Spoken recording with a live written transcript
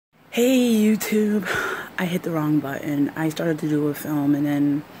Hey YouTube, I hit the wrong button. I started to do a film and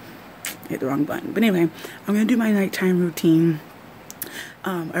then hit the wrong button. But anyway, I'm gonna do my nighttime routine.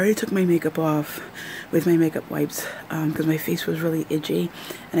 I already took my makeup off with my makeup wipes because my face was really itchy,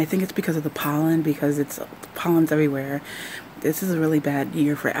 and I think it's because of the pollen, because it's pollen's everywhere. This is a really bad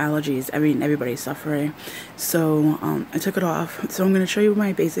year for allergies. I mean, everybody's suffering. So I took it off. So I'm gonna show you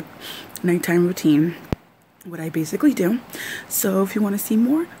my basic nighttime routine, what I basically do. So if you want to see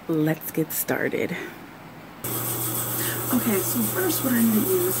more, let's get started. Okay, so first what I'm going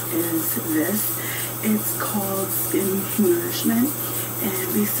to use is this. It's called Skin Nourishment, and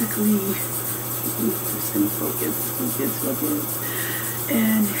basically, I'm just going to focus.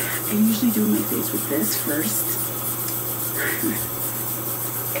 And I usually do my face with this first.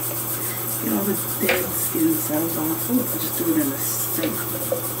 Get all the dead skin cells off. Oh, I'll just do it in the sink.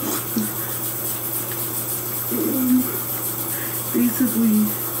 Basically,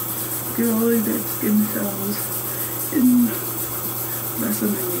 get all the dead skin cells and rest of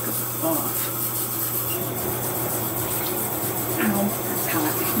my makeup off. Ow, that's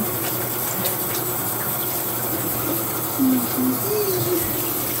hot.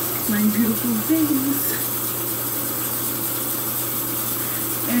 My beautiful face.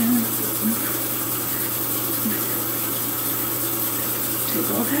 And take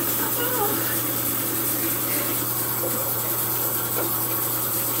all that stuff off.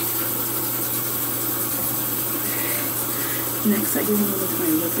 Next, I go in with my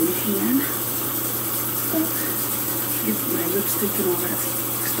lip and hand stuff. Get my lipstick and all that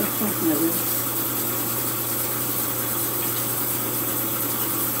stuff off my lips.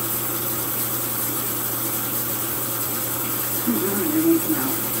 It won't come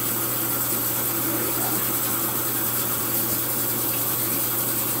out. There we go.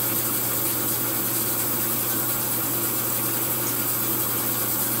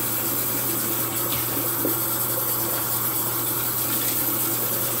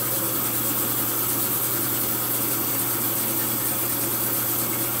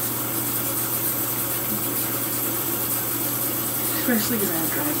 Especially because I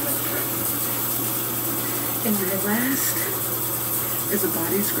have dry lip. And my last is a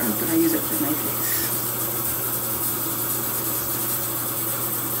body scrub, but I use it for my face.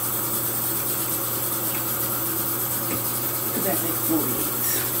 Because that exfoliates.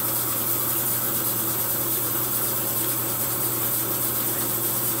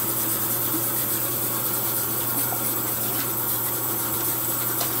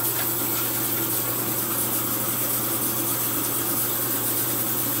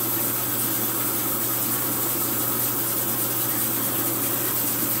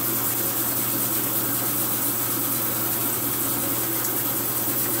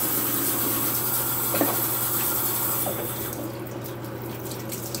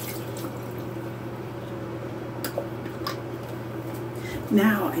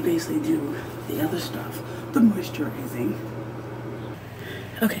 Now I basically do the other stuff, the moisturizing.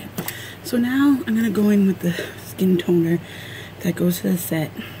 Okay, so now I'm gonna go in with the skin toner that goes to the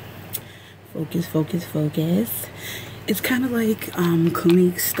set. Focus, focus, focus. It's kind of like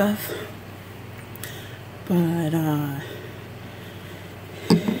Clinique stuff, but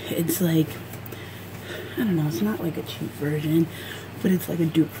it's like, I don't know, it's not like a cheap version, but it's like a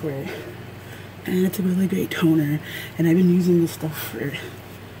dupe for it. And it's a really great toner, and I've been using this stuff for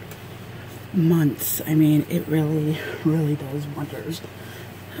months. I mean, it really does wonders.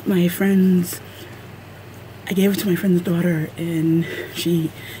 I gave it to my friend's daughter, and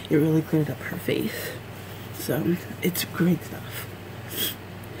it really cleared up her face. So it's great stuff.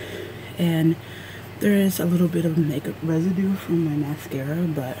 And there is a little bit of makeup residue from my mascara,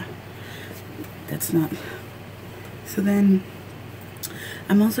 but that's not. So then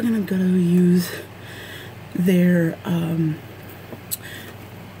I'm also gonna go use their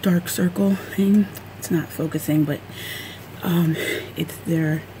dark circle thing. It's not focusing, but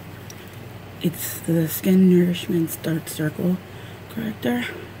it's the Skin Nourishment's dark circle corrector,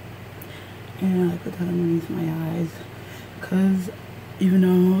 and I put that underneath my eyes because even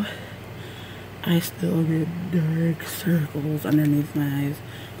though I still get dark circles underneath my eyes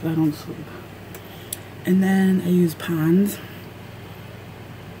because I don't sleep. And then I use Pond's.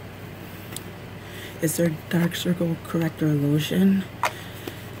 It's their dark circle corrector lotion,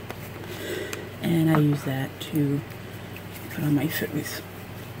 and I use that to put on my face.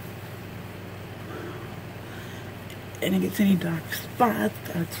 And it gets any dark spots,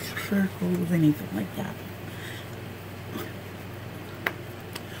 dark circles, anything like that.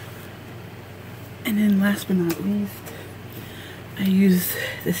 And then last but not least, I use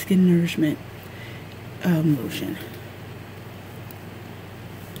the Skin Nourishment lotion.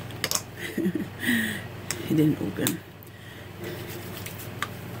 It didn't open.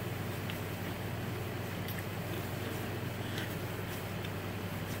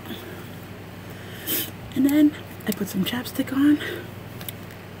 And then I put some chapstick on.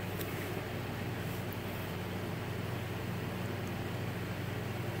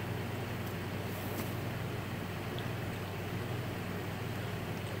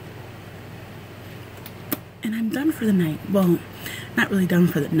 And I'm done for the night. Well, not really done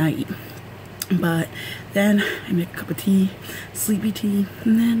for the night, but then I make a cup of tea, sleepy tea,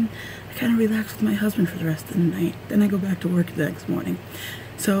 and then I kind of relax with my husband for the rest of the night. Then I go back to work the next morning.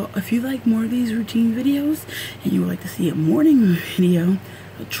 So if you like more of these routine videos and you would like to see a morning video,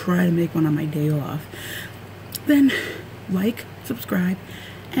 I'll try to make one on my day off. Then like, subscribe,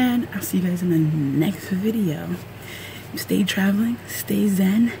 and I'll see you guys in the next video. Stay traveling, stay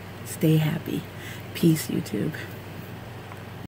zen, stay happy. Peace, YouTube.